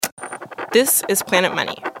This is Planet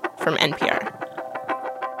Money from NPR.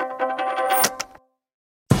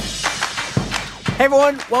 Hey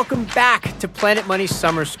everyone, welcome back to Planet Money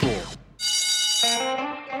Summer School.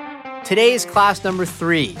 Today is class number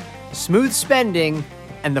 3, Smooth Spending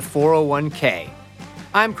and the 401k.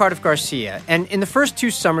 I'm Cardiff Garcia, and in the first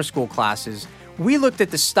 2 summer school classes, we looked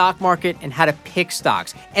at the stock market and how to pick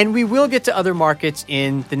stocks, and we will get to other markets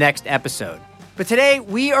in the next episode. But today,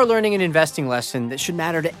 we are learning an investing lesson that should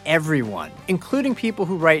matter to everyone, including people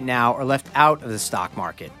who right now are left out of the stock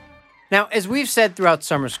market. Now, as we've said throughout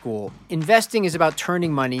summer school, investing is about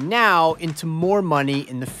turning money now into more money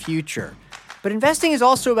in the future. But investing is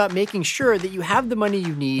also about making sure that you have the money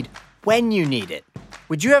you need when you need it.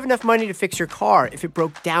 Would you have enough money to fix your car if it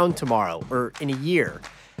broke down tomorrow or in a year?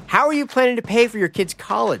 How are you planning to pay for your kids'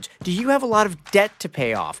 college? Do you have a lot of debt to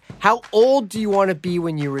pay off? How old do you want to be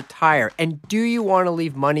when you retire? And do you want to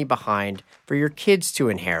leave money behind for your kids to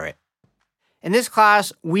inherit? In this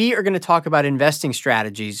class, we are going to talk about investing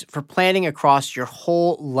strategies for planning across your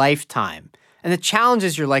whole lifetime and the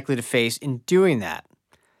challenges you're likely to face in doing that.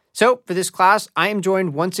 So, for this class, I am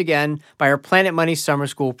joined once again by our Planet Money Summer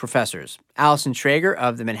School professors, Allison Schrager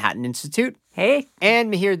of the Manhattan Institute. Hey.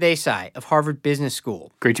 And Mihir Desai of Harvard Business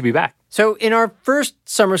School. Great to be back. So, in our first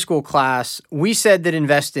summer school class, we said that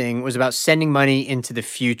investing was about sending money into the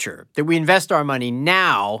future, that we invest our money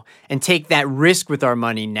now and take that risk with our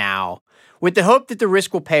money now, with the hope that the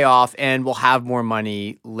risk will pay off and we'll have more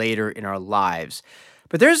money later in our lives.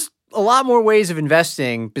 But there's a lot more ways of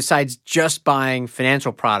investing besides just buying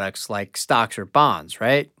financial products like stocks or bonds,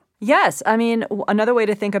 right? Yes. I mean, another way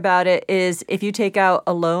to think about it is if you take out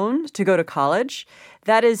a loan to go to college,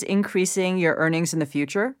 that is increasing your earnings in the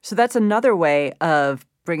future. So that's another way of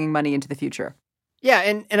bringing money into the future. Yeah,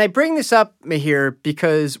 and I bring this up, Mihir,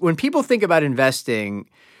 because when people think about investing,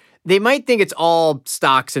 they might think it's all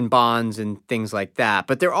stocks and bonds and things like that.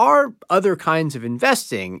 But there are other kinds of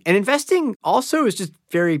investing. And investing also is just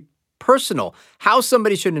very personal. How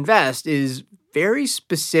somebody should invest is very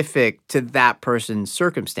specific to that person's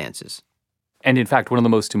circumstances. And in fact, one of the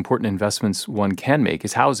most important investments one can make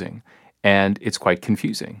is housing. And it's quite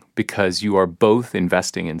confusing because you are both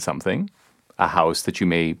investing in something, a house that you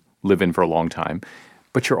may live in for a long time,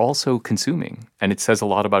 but you're also consuming. And it says a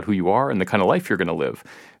lot about who you are and the kind of life you're going to live.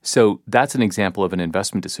 So that's an example of an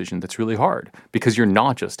investment decision that's really hard because you're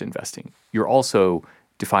not just investing. You're also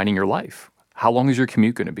defining your life. How long is your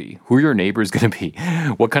commute going to be? Who are your neighbors going to be?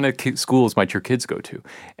 What kind of schools might your kids go to?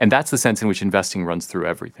 And that's the sense in which investing runs through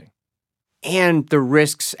everything. And the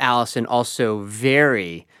risks, Allison, also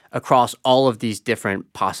vary across all of these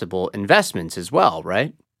different possible investments as well,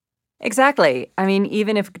 right? Exactly. I mean,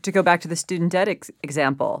 even if to go back to the student debt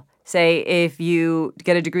example, say if you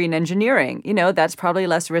get a degree in engineering, that's probably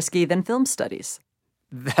less risky than film studies.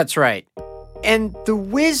 That's right. And the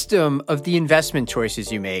wisdom of the investment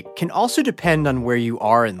choices you make can also depend on where you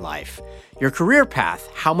are in life. Your career path,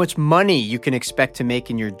 how much money you can expect to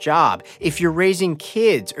make in your job, if you're raising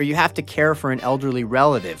kids or you have to care for an elderly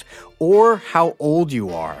relative, or how old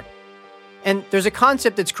you are. And there's a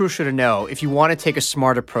concept that's crucial to know if you want to take a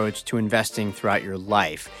smart approach to investing throughout your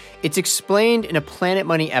life. It's explained in a Planet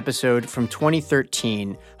Money episode from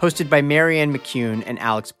 2013, hosted by Marianne McCune and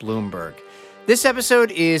Alex Bloomberg. This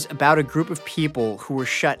episode is about a group of people who were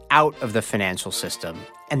shut out of the financial system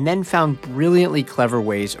and then found brilliantly clever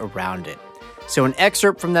ways around it. So an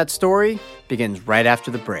excerpt from that story begins right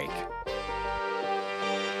after the break.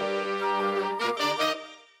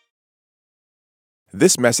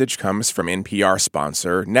 This message comes from NPR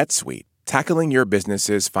sponsor NetSuite. Tackling your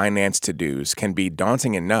business's finance to-dos can be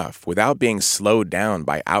daunting enough without being slowed down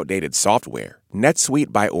by outdated software.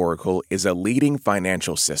 NetSuite by Oracle is a leading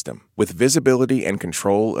financial system with visibility and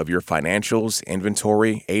control of your financials,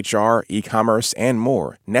 inventory, HR, e-commerce, and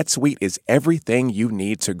more. NetSuite is everything you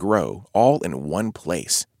need to grow, all in one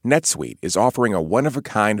place. NetSuite is offering a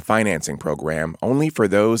one-of-a-kind financing program only for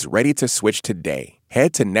those ready to switch today.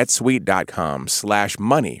 Head to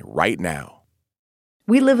netsuite.com/money right now.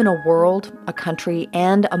 We live in a world, a country,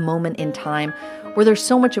 and a moment in time where there's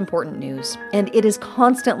so much important news, and it is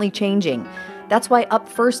constantly changing. That's why Up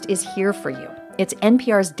First is here for you. It's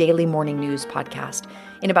NPR's daily morning news podcast.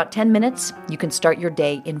 In about 10 minutes, you can start your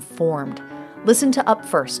day informed. Listen to Up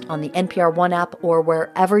First on the NPR One app or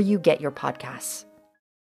wherever you get your podcasts.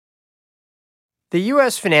 The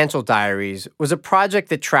U.S. Financial Diaries was a project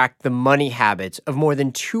that tracked the money habits of more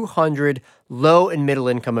than 200 low- and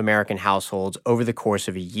middle-income American households over the course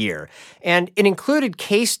of a year. And it included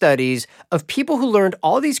case studies of people who learned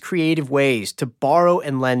all these creative ways to borrow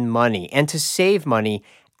and lend money and to save money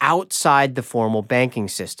outside the formal banking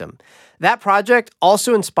system. That project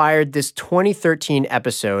also inspired this 2013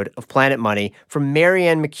 episode of Planet Money from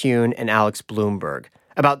Marianne McCune and Alex Bloomberg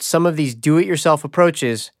about some of these do-it-yourself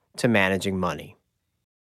approaches to managing money.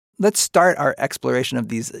 Let's start our exploration of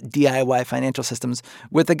these DIY financial systems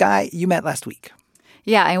with a guy you met last week.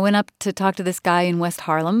 Yeah, I went up to talk to this guy in West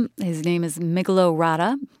Harlem. His name is Migelo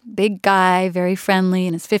Rada. Big guy, very friendly,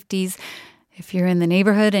 in his 50s. If you're in the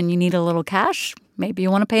neighborhood and you need a little cash, maybe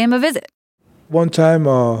you want to pay him a visit. One time,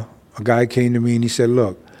 a guy came to me and he said,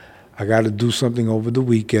 look, I got to do something over the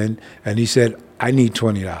weekend. And he said, I need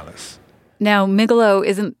 $20. Now, Migelo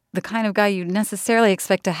isn't the kind of guy you'd necessarily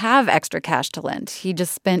expect to have extra cash to lend. He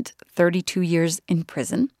just spent 32 years in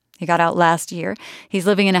prison. He got out last year. He's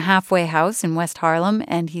living in a halfway house in West Harlem,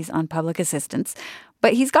 and he's on public assistance.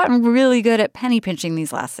 But he's gotten really good at penny pinching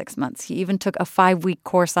these last 6 months. He even took a 5-week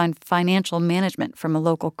course on financial management from a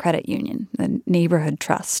local credit union, the Neighborhood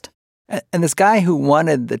Trust. And this guy who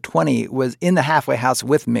wanted the 20 was in the halfway house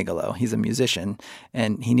with Migelo. He's a musician,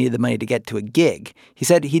 and he needed the money to get to a gig. He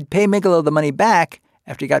said he'd pay Migelo the money back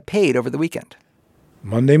after he got paid over the weekend.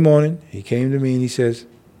 Monday morning, he came to me and he says,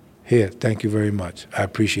 here, thank you very much. I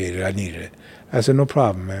appreciate it. I needed it. I said, no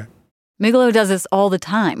problem, man. Migelo does this all the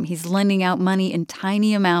time. He's lending out money in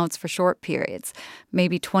tiny amounts for short periods,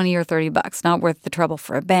 maybe 20 or 30 bucks, not worth the trouble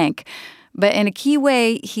for a bank. But in a key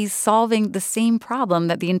way, he's solving the same problem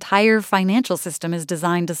that the entire financial system is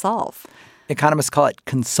designed to solve. Economists call it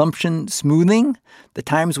consumption smoothing. The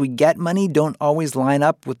times we get money don't always line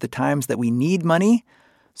up with the times that we need money.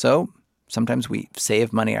 So sometimes we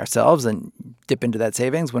save money ourselves and dip into that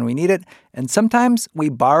savings when we need it. And sometimes we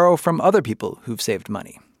borrow from other people who've saved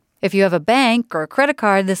money. If you have a bank or a credit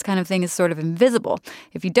card, this kind of thing is sort of invisible.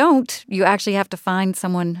 If you don't, you actually have to find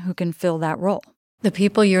someone who can fill that role. The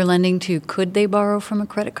people you're lending to, could they borrow from a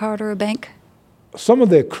credit card or a bank? Some of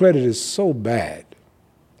their credit is so bad,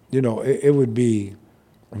 it would be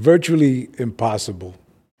virtually impossible.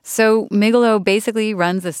 So Migelo basically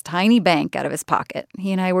runs this tiny bank out of his pocket.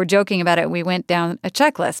 He and I were joking about it. We went down a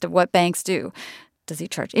checklist of what banks do. Does he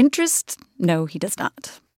charge interest? No, he does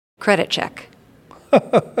not. Credit check.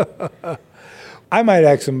 I might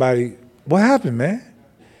ask somebody, what happened, man?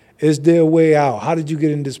 Is there a way out? How did you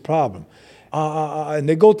get in this problem? And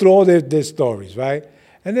they go through all their stories, right?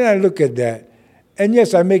 And then I look at that. And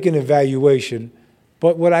yes, I make an evaluation.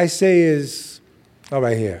 But what I say is, all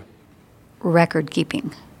right, here. Record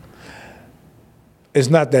keeping. It's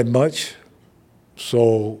not that much.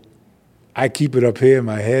 So I keep it up here in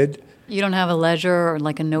my head. You don't have a ledger or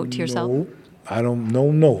like a note to yourself? No, I don't, no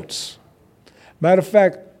notes. Matter of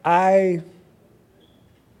fact, I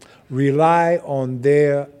rely on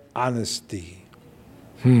their honesty.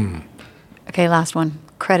 Okay, last one.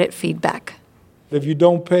 Credit feedback. If you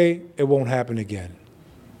don't pay, it won't happen again.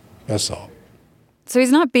 That's all. So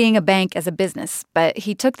he's not being a bank as a business, but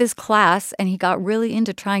he took this class and he got really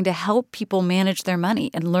into trying to help people manage their money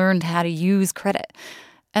and learned how to use credit.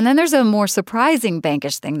 And then there's a more surprising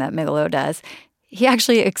bankish thing that Migelo does. He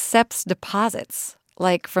actually accepts deposits,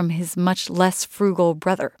 like from his much less frugal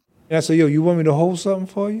brother. And I said, yo, you want me to hold something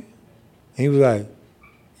for you? And he was like,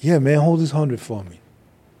 yeah, man, hold this 100 for me.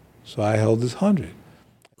 So I held this 100.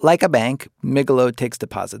 Like a bank, Migelo takes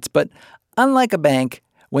deposits. But unlike a bank,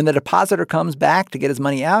 when the depositor comes back to get his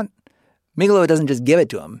money out, Migelo doesn't just give it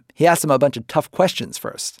to him. He asks him a bunch of tough questions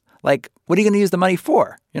first. Like, what are you going to use the money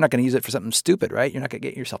for? You're not going to use it for something stupid, right? You're not going to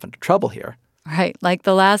get yourself into trouble here. Right, like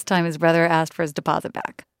the last time his brother asked for his deposit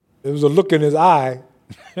back. There was a look in his eye.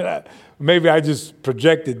 Maybe I just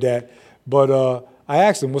projected that. But I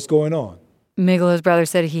asked him, what's going on? Migelo's brother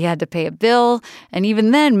said he had to pay a bill, and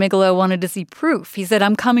even then Migelo wanted to see proof. He said,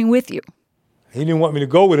 I'm coming with you. He didn't want me to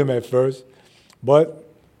go with him at first, but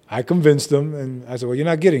I convinced him, and I said, well, you're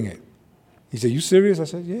not getting it. He said, you serious? I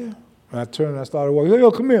said, yeah. And I turned and I started walking. He said,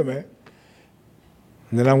 yo, come here, man.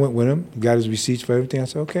 And then I went with him, got his receipts for everything. I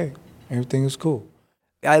said, okay, everything is cool.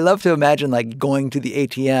 I love to imagine like going to the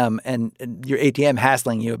ATM and your ATM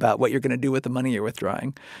hassling you about what you're going to do with the money you're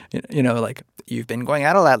withdrawing. Like, you've been going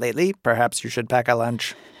out a lot lately. Perhaps you should pack a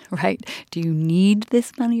lunch. Right. Do you need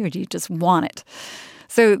this money or do you just want it?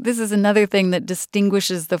 So this is another thing that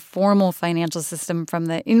distinguishes the formal financial system from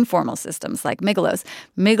the informal systems like Migelo's.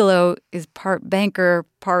 Migelo is part banker,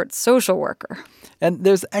 part social worker. And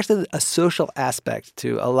there's actually a social aspect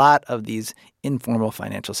to a lot of these informal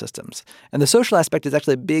financial systems. And the social aspect is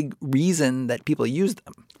actually a big reason that people use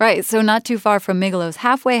them. Right. So not too far from Migelo's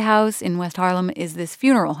halfway house in West Harlem is this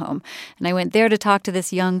funeral home. And I went there to talk to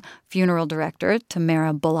this young funeral director,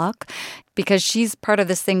 Tamara Bullock, because she's part of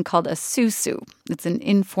this thing called a SUSU. It's an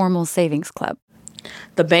informal savings club.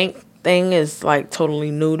 The bank thing is like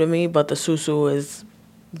totally new to me, but the susu has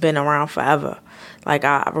been around forever. Like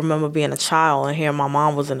I remember being a child and hearing my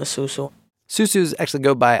mom was in the susu. Susus actually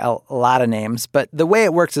go by a lot of names, but the way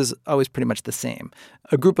it works is always pretty much the same.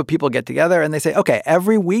 A group of people get together and they say, okay,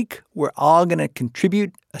 every week we're all going to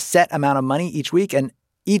contribute a set amount of money each week, and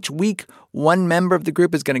each week one member of the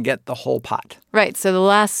group is going to get the whole pot. Right. So the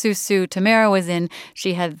last susu Tamara was in,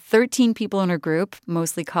 she had 13 people in her group,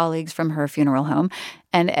 mostly colleagues from her funeral home.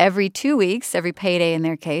 And every 2 weeks, every payday in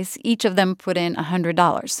their case, each of them put in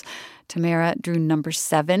 $100. Tamara drew number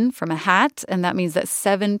 7 from a hat, and that means that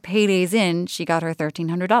 7 paydays in, she got her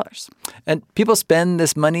 $1,300. And people spend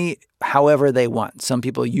this money however they want. Some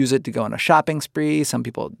people use it to go on a shopping spree. Some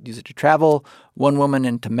people use it to travel. One woman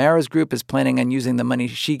in Tamara's group is planning on using the money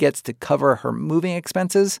she gets to cover her moving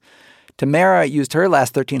expenses. Tamara used her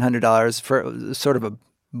last $1,300 for sort of a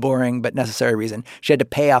boring but necessary reason. She had to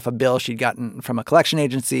pay off a bill she'd gotten from a collection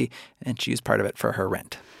agency, and she used part of it for her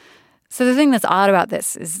rent. So the thing that's odd about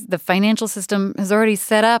this is the financial system has already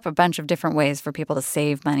set up a bunch of different ways for people to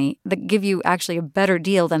save money that give you actually a better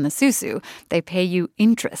deal than the susu. They pay you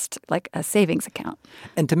interest, like a savings account.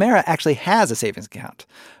 And Tamara actually has a savings account.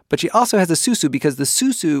 But she also has a susu because the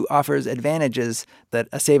susu offers advantages that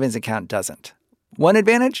a savings account doesn't. One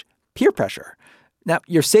advantage? Peer pressure. Now,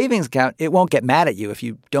 your savings account, it won't get mad at you if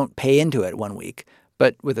you don't pay into it 1 week.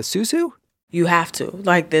 But with a susu? You have to.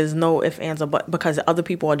 Like, there's no ifs, ands, or buts, because other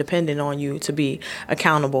people are dependent on you to be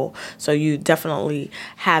accountable. So you definitely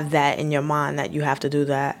have that in your mind that you have to do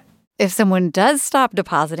that. If someone does stop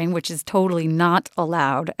depositing, which is totally not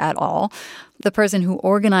allowed at all, the person who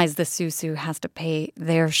organized the susu has to pay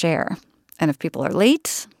their share. And if people are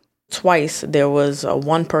late... Twice, there was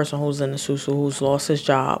one person who's in the susu who's lost his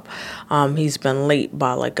job. He's been late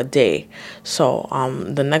by like a day. So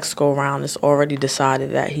the next go around, it's already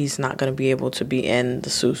decided that he's not going to be able to be in the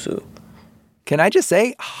susu. Can I just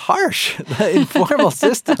say, harsh. The informal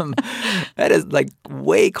system, that is like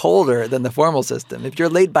way colder than the formal system. If you're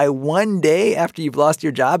late by 1 day after you've lost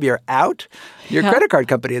your job, you're out. Your credit card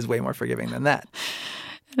company is way more forgiving than that.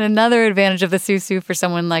 And another advantage of the susu for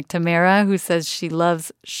someone like Tamara, who says she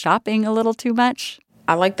loves shopping a little too much.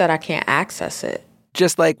 I like that I can't access it.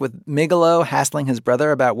 Just like with Migolo hassling his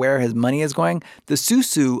brother about where his money is going, the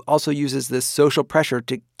susu also uses this social pressure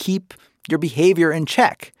to keep your behavior in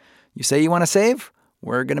check. You say you want to save?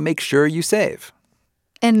 We're going to make sure you save.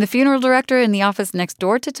 And the funeral director in the office next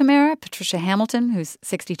door to Tamara, Patricia Hamilton, who's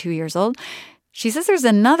 62 years old, she says there's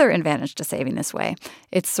another advantage to saving this way.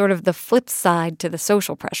 It's sort of the flip side to the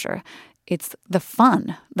social pressure. It's the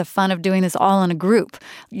fun of doing this all in a group.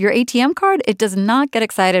 Your ATM card, it does not get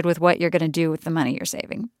excited with what you're going to do with the money you're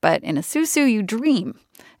saving. But in a susu, you dream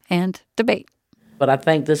and debate. But I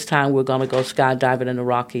think this time we're going to go skydiving in the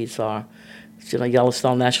Rockies or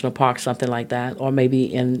Yellowstone National Park, something like that, or maybe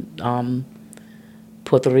in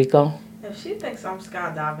Puerto Rico. If she thinks I'm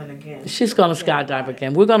skydiving again. She's going to skydive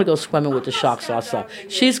again. We're going to go swimming with the sharks also.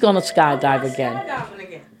 She's going to skydive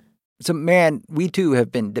again. So, Marianne, we too have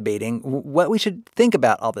been debating what we should think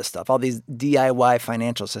about all this stuff, all these DIY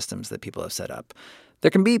financial systems that people have set up.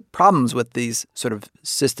 There can be problems with these sort of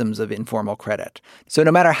systems of informal credit. So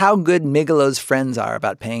no matter how good Migolo's friends are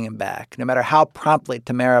about paying him back, no matter how promptly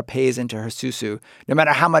Tamara pays into her susu, no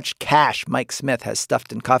matter how much cash Mike Smith has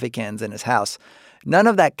stuffed in coffee cans in his house, none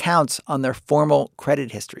of that counts on their formal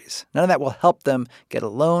credit histories. None of that will help them get a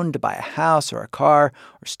loan to buy a house or a car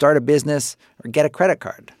or start a business or get a credit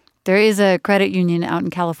card. There is a credit union out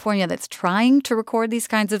in California that's trying to record these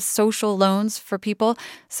kinds of social loans for people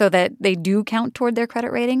so that they do count toward their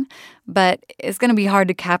credit rating. But it's going to be hard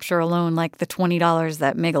to capture a loan like the $20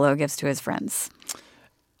 that Migolo gives to his friends.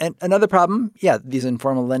 And another problem, these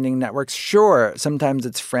informal lending networks, sure, sometimes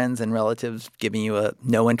it's friends and relatives giving you a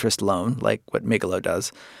no-interest loan, like what Migolo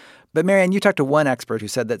does. But Marianne, you talked to one expert who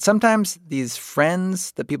said that sometimes these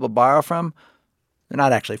friends that people borrow from, they're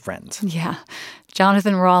not actually friends. Yeah.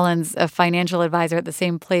 Jonathan Rollins, a financial advisor at the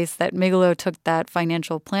same place that Migolo took that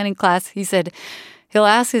financial planning class, he said he'll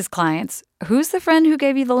ask his clients, who's the friend who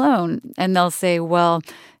gave you the loan? And they'll say, well,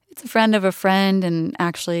 it's a friend of a friend, and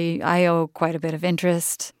actually I owe quite a bit of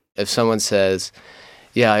interest. If someone says,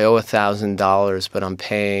 I owe $1,000, but I'm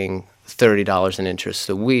paying $30 in interest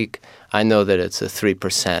a week, I know that it's a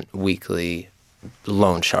 3% weekly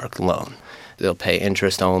loan shark loan. They'll pay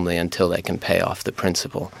interest only until they can pay off the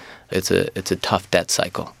principal. It's a tough debt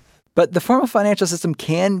cycle. But the formal financial system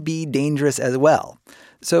can be dangerous as well.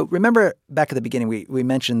 So remember back at the beginning, we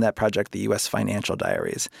mentioned that project, the U.S. Financial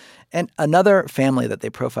Diaries. And another family that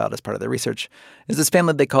they profiled as part of their research is this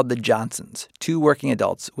family they called the Johnsons, 2 working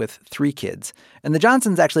adults with 3 kids. And the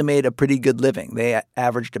Johnsons actually made a pretty good living. They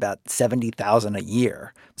averaged about $70,000 a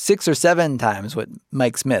year, 6 or 7 times what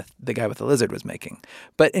Mike Smith, the guy with the lizard, was making.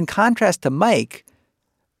 But in contrast to Mike,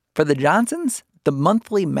 for the Johnsons, the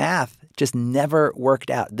monthly math just never worked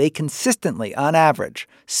out. They consistently, on average,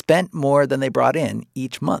 spent more than they brought in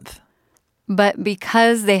each month. But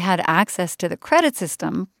because they had access to the credit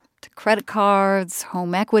system, to credit cards,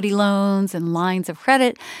 home equity loans, and lines of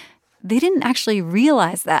credit, they didn't actually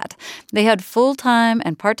realize that. They had full-time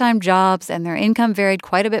and part-time jobs, and their income varied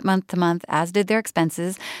quite a bit month to month, as did their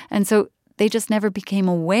expenses. And so they just never became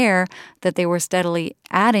aware that they were steadily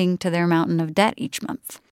adding to their mountain of debt each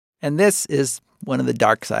month. And this is one of the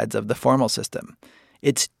dark sides of the formal system.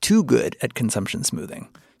 It's too good at consumption smoothing.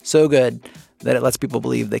 So good that it lets people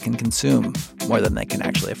believe they can consume more than they can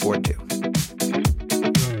actually afford to.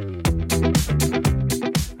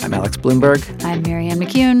 I'm Alex Bloomberg. I'm Marianne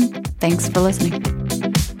McCune. Thanks for listening.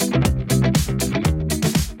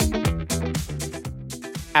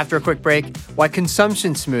 After a quick break, why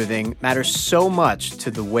consumption smoothing matters so much to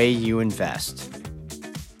the way you invest.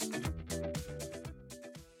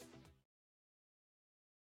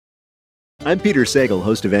 I'm Peter Sagal,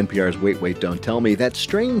 host of NPR's Wait, Wait, Don't Tell Me. That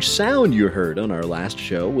strange sound you heard on our last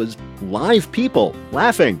show was live people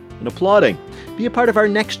laughing and applauding. Be a part of our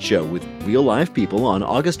next show with real live people on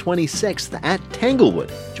August 26th at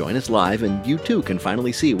Tanglewood. Join us live and you too can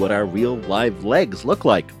finally see what our real live legs look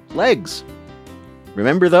like. Legs.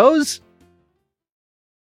 Remember those?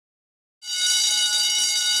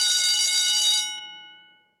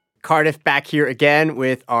 Cardiff back here again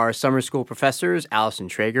with our summer school professors, Allison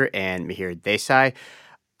Traeger and Mihir Desai.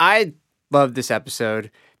 I love this episode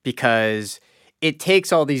because it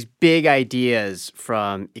takes all these big ideas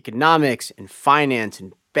from economics and finance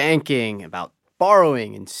and banking about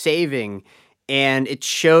borrowing and saving, and it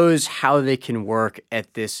shows how they can work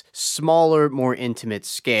at this smaller, more intimate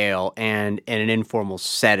scale and in an informal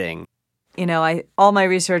setting. You know, all my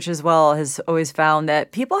research as well has always found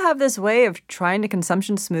that people have this way of trying to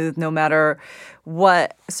consumption smooth no matter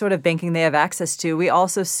what sort of banking they have access to. We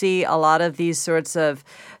also see a lot of these sorts of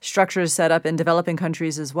structures set up in developing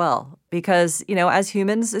countries as well. Because, you know, as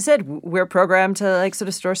humans, as I said, we're programmed to sort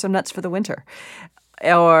of store some nuts for the winter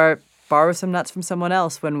or borrow some nuts from someone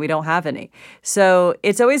else when we don't have any. So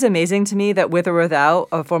it's always amazing to me that with or without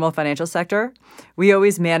a formal financial sector, we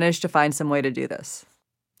always manage to find some way to do this.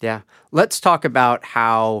 Yeah. Let's talk about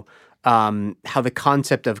how the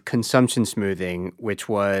concept of consumption smoothing, which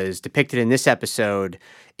was depicted in this episode,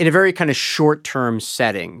 in a very kind of short-term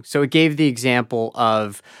setting. So it gave the example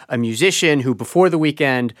of a musician who, before the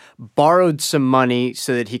weekend, borrowed some money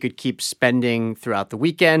so that he could keep spending throughout the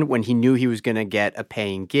weekend when he knew he was going to get a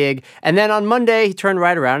paying gig. And then on Monday, he turned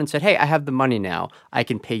right around and said, hey, I have the money now. I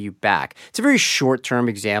can pay you back. It's a very short-term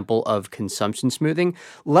example of consumption smoothing.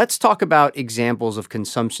 Let's talk about examples of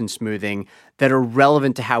consumption smoothing that are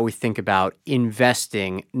relevant to how we think about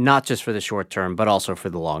investing, not just for the short term, but also for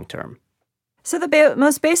the long term. So the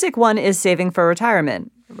most basic one is saving for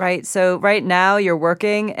retirement, right? So right now you're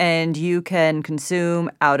working and you can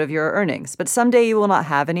consume out of your earnings, but someday you will not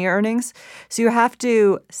have any earnings. So you have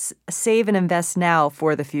to save and invest now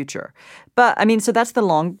for the future. But so that's the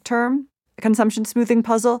long-term consumption smoothing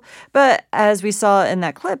puzzle. But as we saw in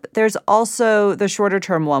that clip, there's also the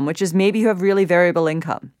shorter-term one, which is maybe you have really variable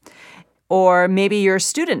income. Or maybe you're a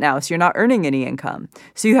student now, so you're not earning any income.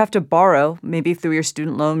 So you have to borrow, maybe through your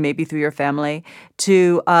student loan, maybe through your family,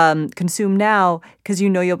 to consume now because you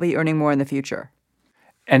know you'll be earning more in the future.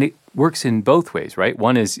 And it works in both ways, right?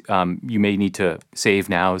 One is you may need to save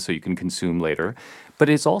now so you can consume later. But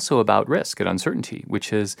it's also about risk and uncertainty,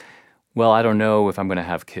 which is, well, I don't know if I'm going to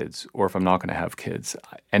have kids or if I'm not going to have kids.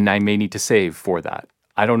 And I may need to save for that.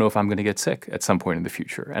 I don't know if I'm going to get sick at some point in the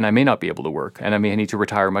future, and I may not be able to work, and I may need to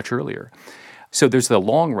retire much earlier. So there's the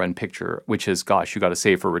long-run picture, which is, gosh, you got to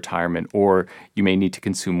save for retirement, or you may need to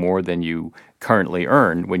consume more than you currently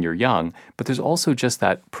earn when you're young. But there's also just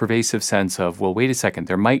that pervasive sense of, well, wait a second,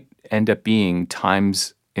 there might end up being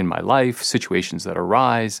times in my life, situations that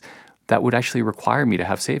arise that would actually require me to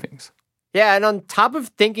have savings. Yeah, and on top of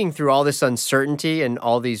thinking through all this uncertainty and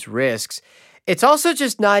all these risks, it's also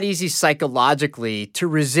just not easy psychologically to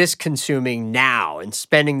resist consuming now and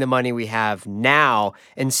spending the money we have now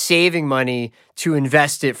and saving money to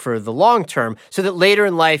invest it for the long term so that later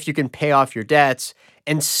in life you can pay off your debts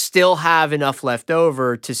and still have enough left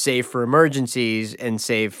over to save for emergencies and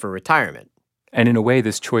save for retirement. And in a way,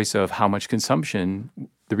 this choice of how much consumption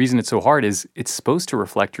the reason it's so hard is it's supposed to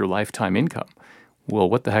reflect your lifetime income. Well,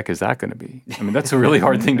 what the heck is that going to be? I mean, that's a really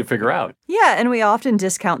hard thing to figure out. Yeah, and we often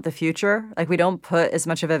discount the future. Like, we don't put as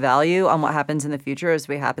much of a value on what happens in the future as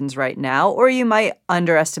what happens right now. Or you might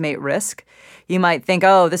underestimate risk. You might think,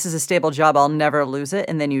 oh, this is a stable job, I'll never lose it,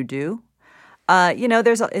 and then you do.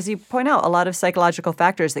 There's, as you point out, a lot of psychological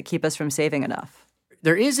factors that keep us from saving enough.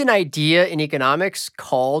 There is an idea in economics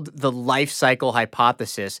called the life cycle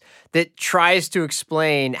hypothesis that tries to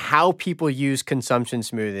explain how people use consumption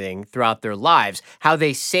smoothing throughout their lives, how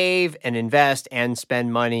they save and invest and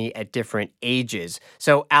spend money at different ages.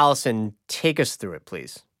 So, Allison, take us through it,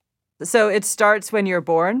 please. So it starts when you're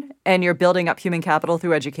born and you're building up human capital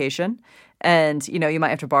through education. And, you might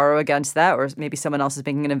have to borrow against that, or maybe someone else is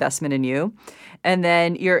making an investment in you. And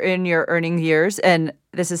then you're in your earning years. And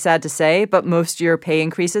this is sad to say, but most of your pay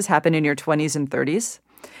increases happen in your 20s and 30s.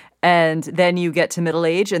 And then you get to middle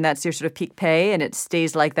age, and that's your sort of peak pay, and it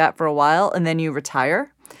stays like that for a while. And then you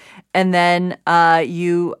retire. And then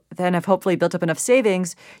you then have hopefully built up enough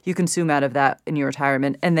savings, you consume out of that in your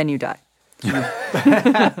retirement, and then you die.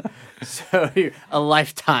 So a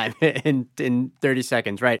lifetime in 30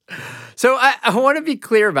 seconds, right? So I want to be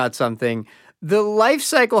clear about something. The life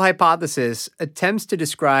cycle hypothesis attempts to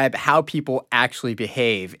describe how people actually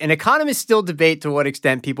behave, and economists still debate to what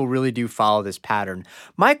extent people really do follow this pattern.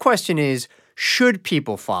 My question is, should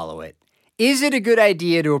people follow it? Is it a good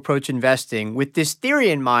idea to approach investing with this theory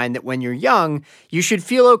in mind that when you're young, you should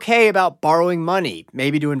feel okay about borrowing money,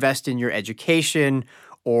 maybe to invest in your education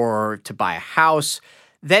or to buy a house?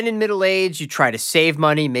 Then in middle age, you try to save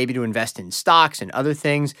money, maybe to invest in stocks and other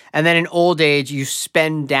things. And then in old age, you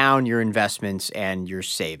spend down your investments and your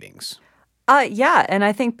savings. Yeah, and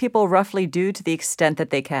I think people roughly do to the extent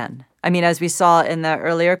that they can. I mean, as we saw in the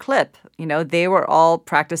earlier clip, they were all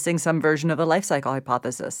practicing some version of the life cycle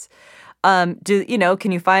hypothesis. Can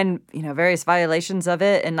you find, various violations of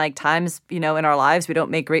it and times, in our lives we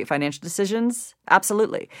don't make great financial decisions?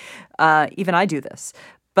 Absolutely. Even I do this.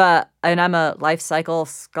 And I'm a life cycle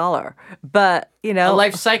scholar, a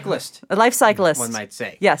life cyclist. A life cyclist. One might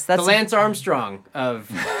say. Yes, that's the Lance Armstrong of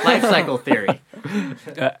life cycle theory.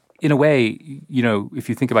 In a way, if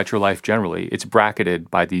you think about your life generally, it's bracketed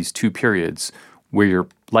by these two periods where you're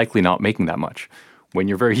likely not making that much, when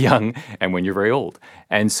you're very young and when you're very old.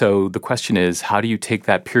 And so the question is, how do you take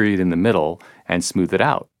that period in the middle and smooth it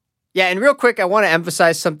out? Yeah, and real quick, I want to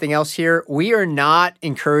emphasize something else here. We are not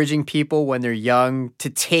encouraging people when they're young to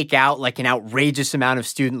take out an outrageous amount of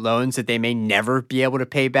student loans that they may never be able to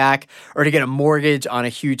pay back, or to get a mortgage on a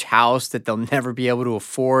huge house that they'll never be able to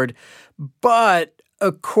afford. But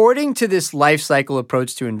according to this life cycle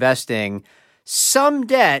approach to investing, some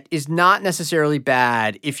debt is not necessarily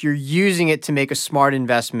bad if you're using it to make a smart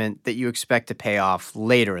investment that you expect to pay off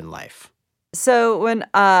later in life. So when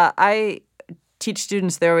I teach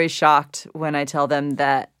students, they're always shocked when I tell them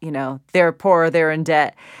that, they're poor, they're in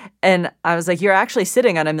debt. And I was like, you're actually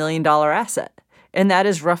sitting on $1 million asset. And that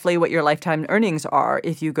is roughly what your lifetime earnings are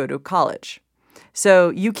if you go to college. So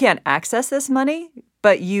you can't access this money,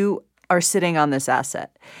 but you are sitting on this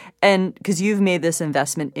asset. And because you've made this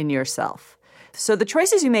investment in yourself. So the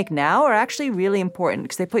choices you make now are actually really important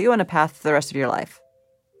because they put you on a path for the rest of your life.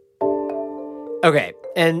 Okay,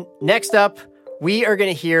 and next up, we are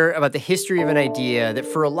going to hear about the history of an idea that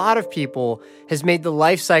for a lot of people has made the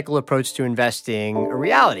life cycle approach to investing a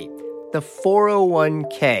reality. The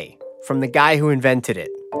 401k, from the guy who invented it.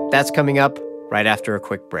 That's coming up right after a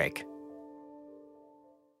quick break.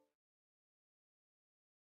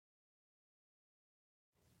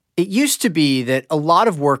 It used to be that a lot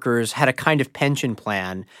of workers had a kind of pension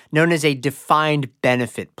plan known as a defined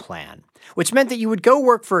benefit plan, which meant that you would go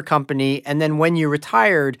work for a company, and then when you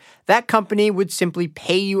retired, that company would simply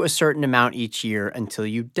pay you a certain amount each year until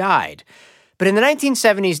you died. But in the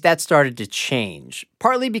 1970s, that started to change,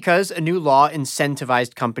 partly because a new law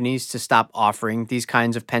incentivized companies to stop offering these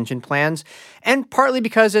kinds of pension plans, and partly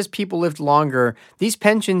because as people lived longer, these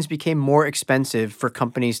pensions became more expensive for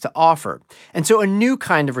companies to offer. And so a new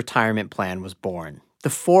kind of retirement plan was born, the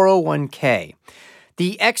 401k.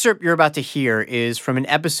 The excerpt you're about to hear is from an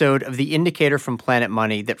episode of The Indicator from Planet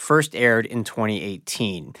Money that first aired in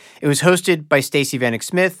 2018. It was hosted by Stacey Vanek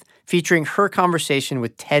Smith, featuring her conversation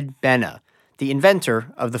with Ted Benna, the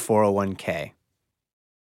inventor of the 401k.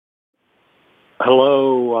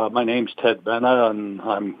 Hello, my name's Ted Benna, and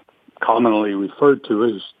I'm commonly referred to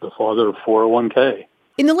as the father of 401k.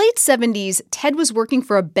 In the late 70s, Ted was working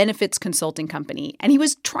for a benefits consulting company, and he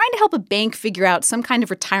was trying to help a bank figure out some kind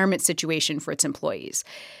of retirement situation for its employees.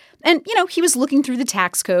 And, he was looking through the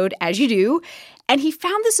tax code, as you do, and he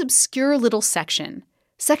found this obscure little section,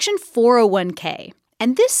 Section 401k.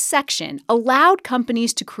 And this section allowed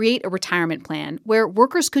companies to create a retirement plan where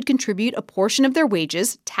workers could contribute a portion of their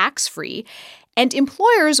wages tax-free, and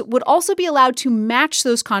employers would also be allowed to match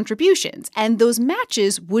those contributions, and those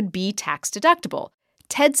matches would be tax-deductible.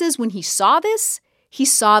 Ted says when he saw this, he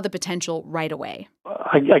saw the potential right away.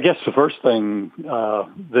 I guess the first thing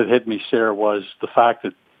that hit me, Sarah, was the fact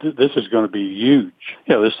that this is going to be huge.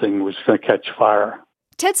 This thing was going to catch fire.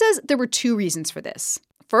 Ted says there were two reasons for this.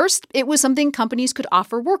 First, it was something companies could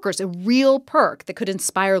offer workers, a real perk that could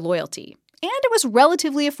inspire loyalty. And it was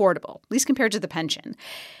relatively affordable, at least compared to the pension.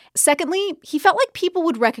 Secondly, he felt like people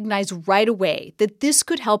would recognize right away that this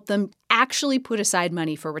could help them actually put aside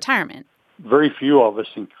money for retirement. Very few of us,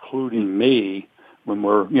 including me, when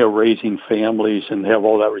we're raising families and have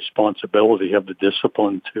all that responsibility, have the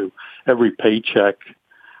discipline to every paycheck,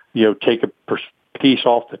 take a piece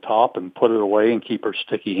off the top and put it away and keep our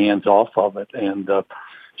sticky hands off of it. And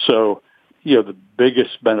so the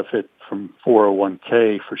biggest benefit from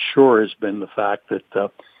 401k for sure has been the fact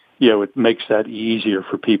that it makes that easier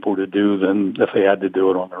for people to do than if they had to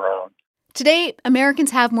do it on their own. Today,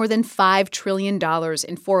 Americans have more than $5 trillion in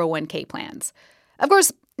 401k plans. Of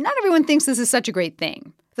course, not everyone thinks this is such a great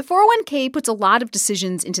thing. The 401k puts a lot of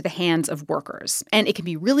decisions into the hands of workers, and it can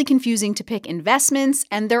be really confusing to pick investments,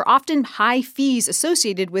 and there are often high fees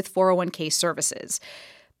associated with 401k services.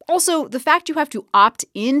 Also, the fact you have to opt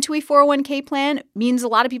into a 401k plan means a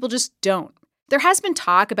lot of people just don't. There has been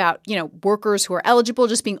talk about, workers who are eligible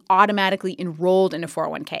just being automatically enrolled in a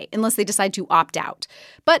 401k unless they decide to opt out.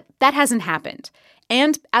 But that hasn't happened.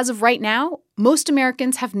 And as of right now, most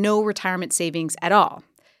Americans have no retirement savings at all.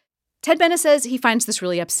 Ted Benna says he finds this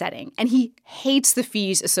really upsetting, and he hates the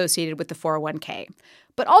fees associated with the 401k.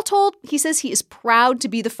 But all told, he says he is proud to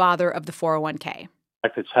be the father of the 401k.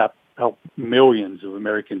 It's helped millions of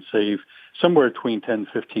Americans save somewhere between $10 and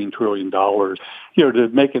 $15 trillion. To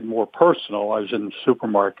make it more personal, I was in the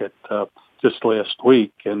supermarket just last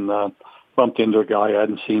week and bumped into a guy I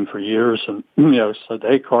hadn't seen for years and, said,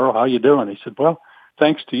 "Hey, Carl, how you doing?" He said, "Well,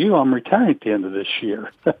 thanks to you, I'm retiring at the end of this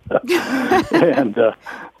year." And,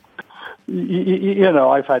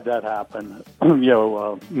 I've had that happen,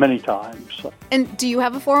 many times. And do you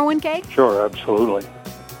have a 401k? Sure, absolutely.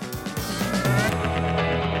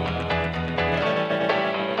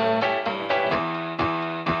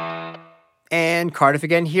 And Cardiff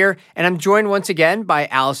again here, and I'm joined once again by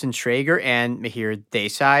Allison Schrager and Mihir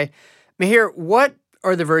Desai. Mihir, what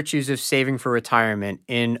are the virtues of saving for retirement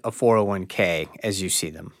in a 401k as you see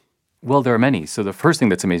them? Well, there are many. So the first thing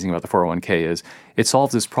that's amazing about the 401k is it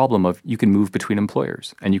solves this problem of you can move between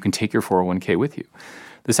employers and you can take your 401k with you.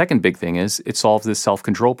 The second big thing is it solves this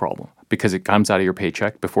self-control problem because it comes out of your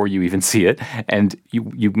paycheck before you even see it, and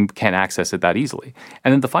you can't access it that easily.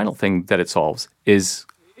 And then the final thing that it solves is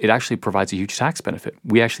it actually provides a huge tax benefit.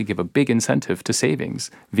 We actually give a big incentive to savings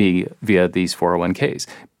via these 401ks.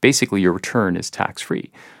 Basically, your return is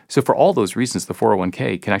tax-free. So for all those reasons, the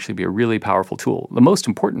 401k can actually be a really powerful tool. The most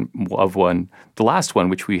important of the last one,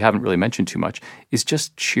 which we haven't really mentioned too much, is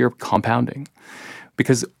just sheer compounding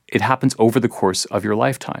because it happens over the course of your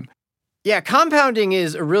lifetime. Yeah, compounding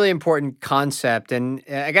is a really important concept, and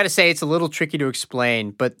I got to say it's a little tricky to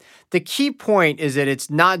explain, but the key point is that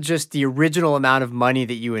it's not just the original amount of money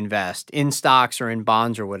that you invest in stocks or in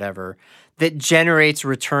bonds or whatever that generates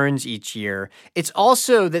returns each year. It's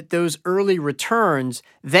also that those early returns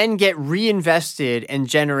then get reinvested and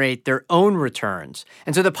generate their own returns.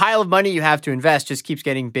 And so the pile of money you have to invest just keeps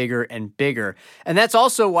getting bigger and bigger. And that's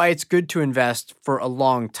also why it's good to invest for a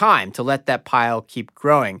long time, to let that pile keep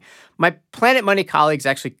growing. My Planet Money colleagues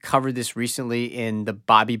actually covered this recently in the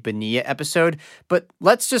Bobby Bonilla episode, but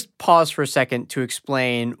let's just pause for a second to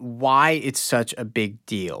explain why it's such a big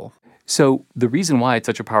deal. So the reason why it's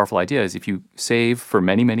such a powerful idea is if you save for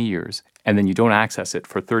many, many years and then you don't access it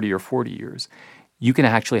for 30 or 40 years, you can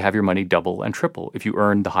actually have your money double and triple if you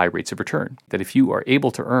earn the high rates of return. That if you are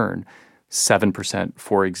able to earn 7%,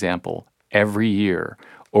 for example, every year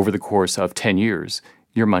over the course of 10 years,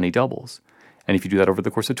 your money doubles. And if you do that over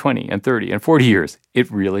the course of 20 and 30 and 40 years,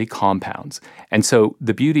 it really compounds. And so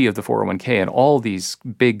the beauty of the 401k and all these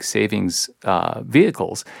big savings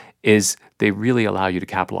vehicles is they really allow you to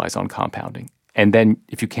capitalize on compounding. And then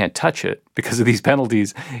if you can't touch it because of these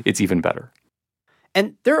penalties, it's even better.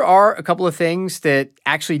 And there are a couple of things that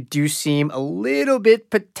actually do seem a little bit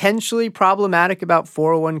potentially problematic about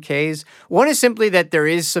 401ks. One is simply that there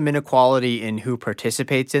is some inequality in who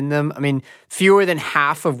participates in them. I mean, fewer than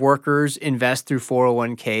half of workers invest through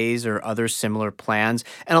 401ks or other similar plans,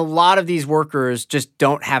 and a lot of these workers just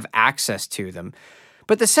don't have access to them.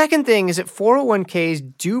 But the second thing is that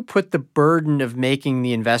 401ks do put the burden of making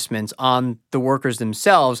the investments on the workers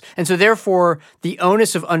themselves. And so therefore, the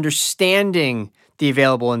onus of understanding the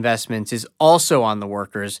available investments is also on the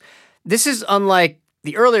workers. This is unlike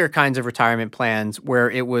the earlier kinds of retirement plans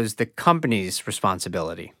where it was the company's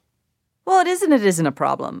responsibility. Well, it is and it isn't a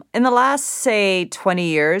problem. In the last, say, 20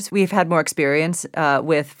 years, we've had more experience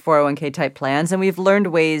with 401k type plans, and we've learned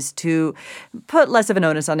ways to put less of an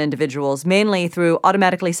onus on individuals, mainly through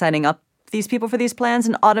automatically signing up these people for these plans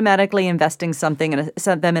and automatically investing something and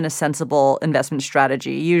set them in a sensible investment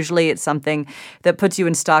strategy. Usually it's something that puts you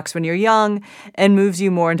in stocks when you're young and moves you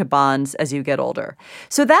more into bonds as you get older.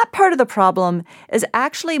 So that part of the problem is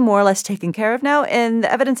actually more or less taken care of now, and the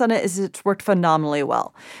evidence on it is it's worked phenomenally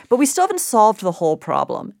well. But we still haven't solved the whole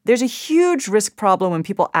problem. There's a huge risk problem when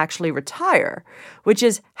people actually retire, which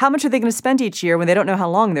is how much are they going to spend each year when they don't know how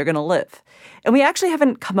long they're going to live? And we actually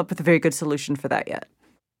haven't come up with a very good solution for that yet.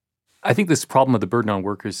 I think this problem of the burden on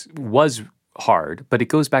workers was hard, but it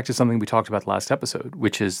goes back to something we talked about last episode,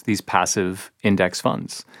 which is these passive index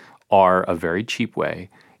funds are a very cheap way.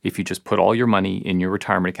 If you just put all your money in your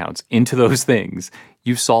retirement accounts into those things,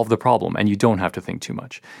 you've solved the problem and you don't have to think too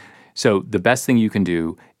much. So the best thing you can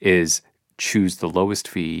do is choose the lowest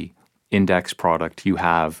fee index product you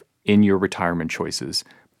have in your retirement choices,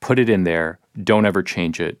 put it in there, don't ever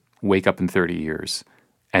change it, wake up in 30 years,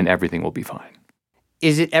 and everything will be fine.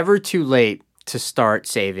 Is it ever too late to start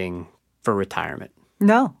saving for retirement?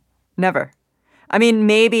 No, never. I mean,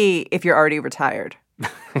 maybe if you're already retired.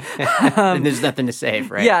 And there's nothing to save,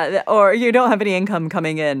 right? Yeah, or you don't have any income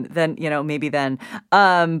coming in, then, maybe then.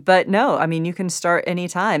 But no, I mean, you can start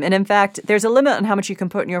anytime. And in fact, there's a limit on how much you can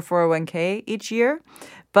put in your 401k each year.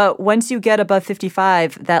 But once you get above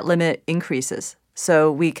 55, that limit increases.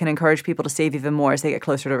 So we can encourage people to save even more as they get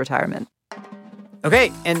closer to retirement.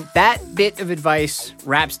 Okay, and that bit of advice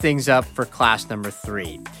wraps things up for class number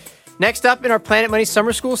 3. Next up in our Planet Money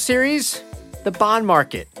Summer School series, the bond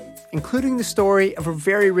market, including the story of a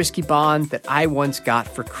very risky bond that I once got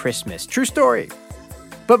for Christmas. True story.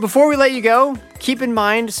 But before we let you go, keep in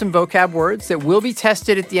mind some vocab words that will be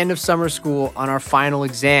tested at the end of summer school on our final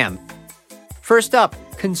exam. First up,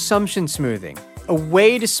 consumption smoothing, a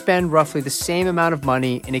way to spend roughly the same amount of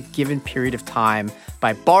money in a given period of time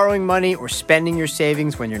by borrowing money or spending your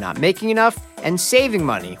savings when you're not making enough and saving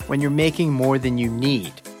money when you're making more than you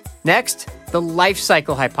need. Next, the life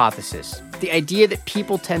cycle hypothesis, the idea that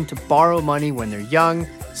people tend to borrow money when they're young,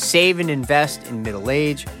 save and invest in middle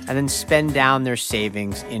age, and then spend down their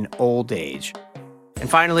savings in old age. And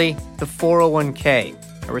finally, the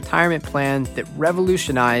 401k, a retirement plan that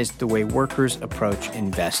revolutionized the way workers approach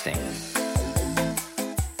investing.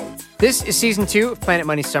 This is Season 2 of Planet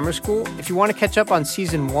Money Summer School. If you want to catch up on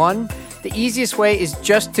Season 1, the easiest way is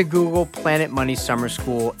just to Google Planet Money Summer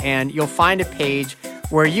School, and you'll find a page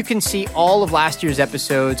where you can see all of last year's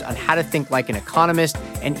episodes on how to think like an economist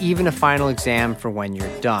and even a final exam for when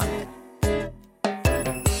you're done.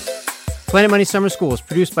 Planet Money Summer School is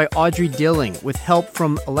produced by Audrey Dilling with help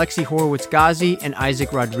from Alexi Horowitz-Ghazi and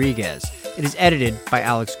Isaac Rodriguez. It is edited by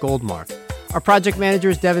Alex Goldmark. Our project manager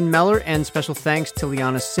is Devin Meller, and special thanks to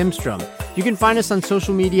Liana Simstrom. You can find us on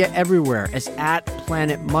social media everywhere as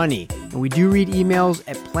 @PlanetMoney. And we do read emails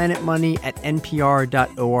at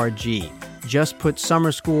planetmoney@npr.org. Just put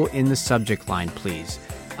summer school in the subject line, please.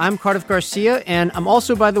 I'm Cardiff Garcia, and I'm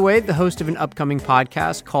also, by the way, the host of an upcoming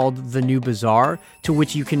podcast called The New Bazaar, to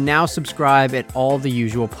which you can now subscribe at all the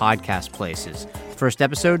usual podcast places. First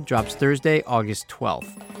episode drops Thursday, August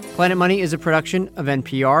 12th. Planet Money is a production of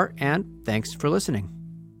NPR, and thanks for listening.